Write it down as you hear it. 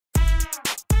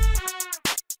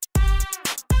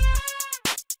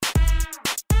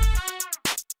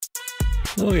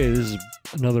Okay, this is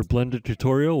another Blender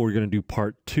tutorial. We're going to do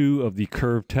part 2 of the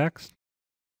curved text.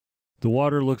 The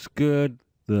water looks good,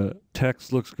 the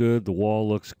text looks good, the wall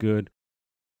looks good.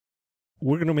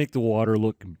 We're going to make the water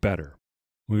look better.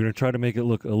 We're going to try to make it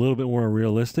look a little bit more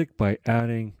realistic by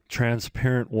adding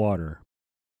transparent water.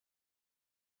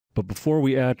 But before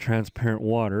we add transparent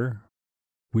water,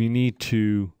 we need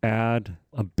to add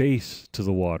a base to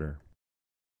the water.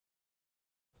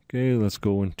 Okay, let's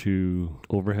go into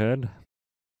overhead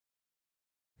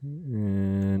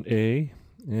and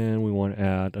and we want to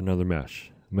add another mesh.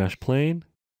 Mesh plane,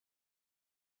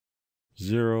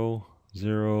 0,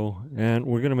 0, and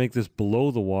we're going to make this below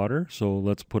the water, so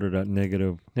let's put it at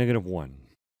 -1.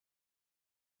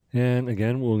 And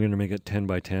again, we're going to make it 10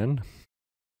 by 10.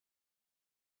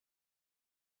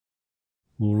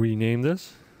 We'll rename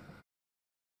this.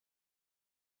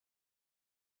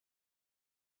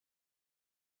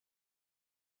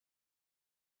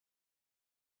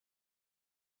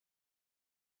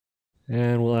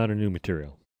 And we'll add a new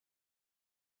material.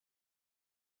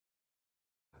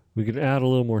 We can add a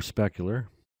little more specular.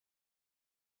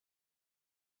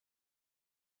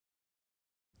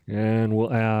 And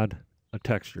we'll add a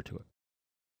texture to it.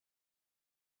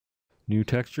 New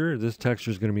texture. This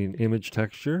texture is going to be an image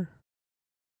texture.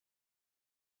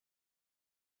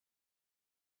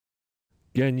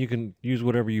 Again, you can use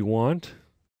whatever you want.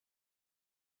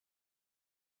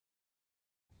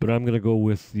 But I'm going to go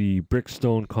with the brick,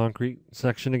 stone, concrete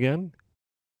section again.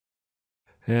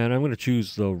 And I'm going to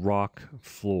choose the rock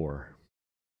floor.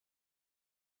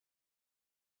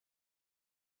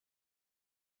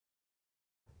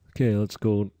 Okay, let's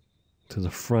go to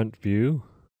the front view.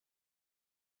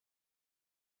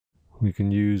 We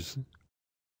can use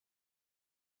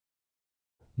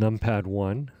numpad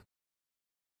 1.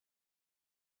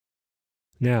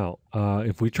 Now,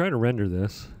 if we try to render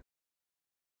this,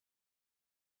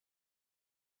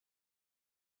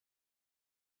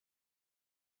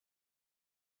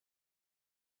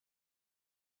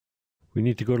 we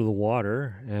need to go to the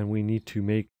water and we need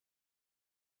to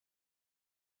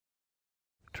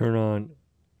turn on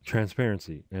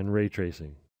transparency and ray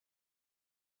tracing.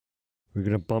 We're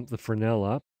going to bump the Fresnel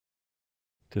up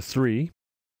to 3,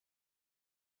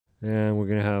 and we're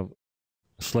going to have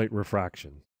a slight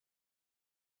refraction.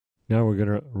 Now we're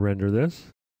going to render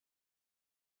this.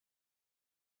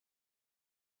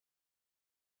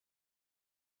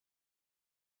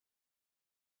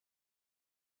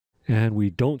 And we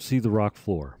don't see the rock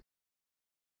floor.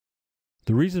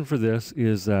 The reason for this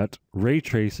is that ray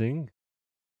tracing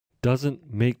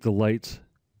doesn't make the lights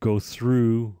go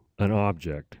through an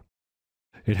object.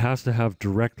 It has to have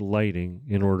direct lighting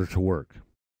in order to work.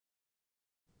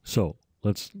 So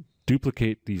let's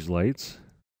duplicate these lights.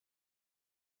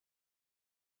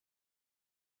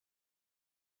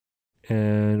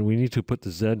 And we need to put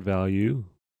the Z value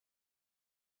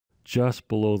just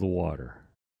below the water.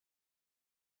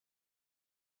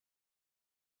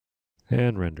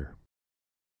 And render.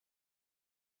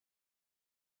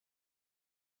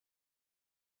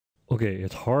 Okay,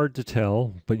 it's hard to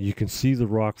tell, but you can see the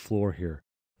rock floor here.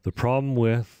 The problem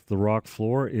with the rock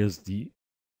floor is the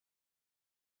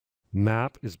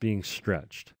map is being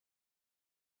stretched.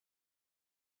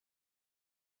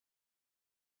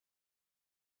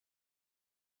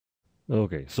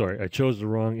 Okay, sorry, I chose the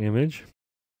wrong image.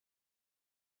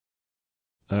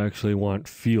 I actually want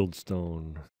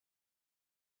fieldstone.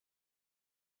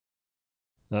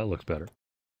 That looks better.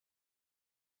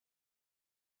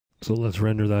 So let's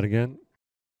render that again.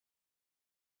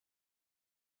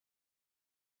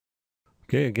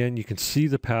 Okay, again, you can see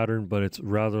the pattern, but it's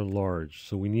rather large,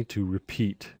 so we need to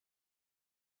repeat.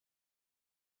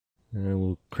 And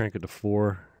we'll crank it to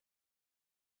 4.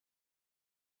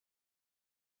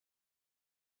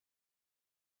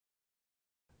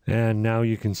 And now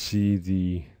you can see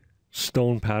the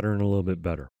stone pattern a little bit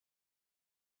better.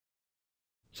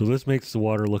 So this makes the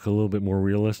water look a little bit more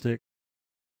realistic.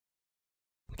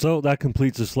 So that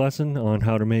completes this lesson on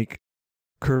how to make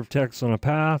curved text on a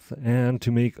path and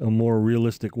to make a more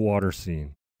realistic water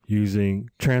scene using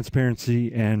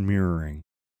transparency and mirroring.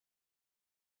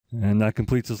 And that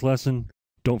completes this lesson.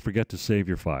 Don't forget to save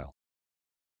your file.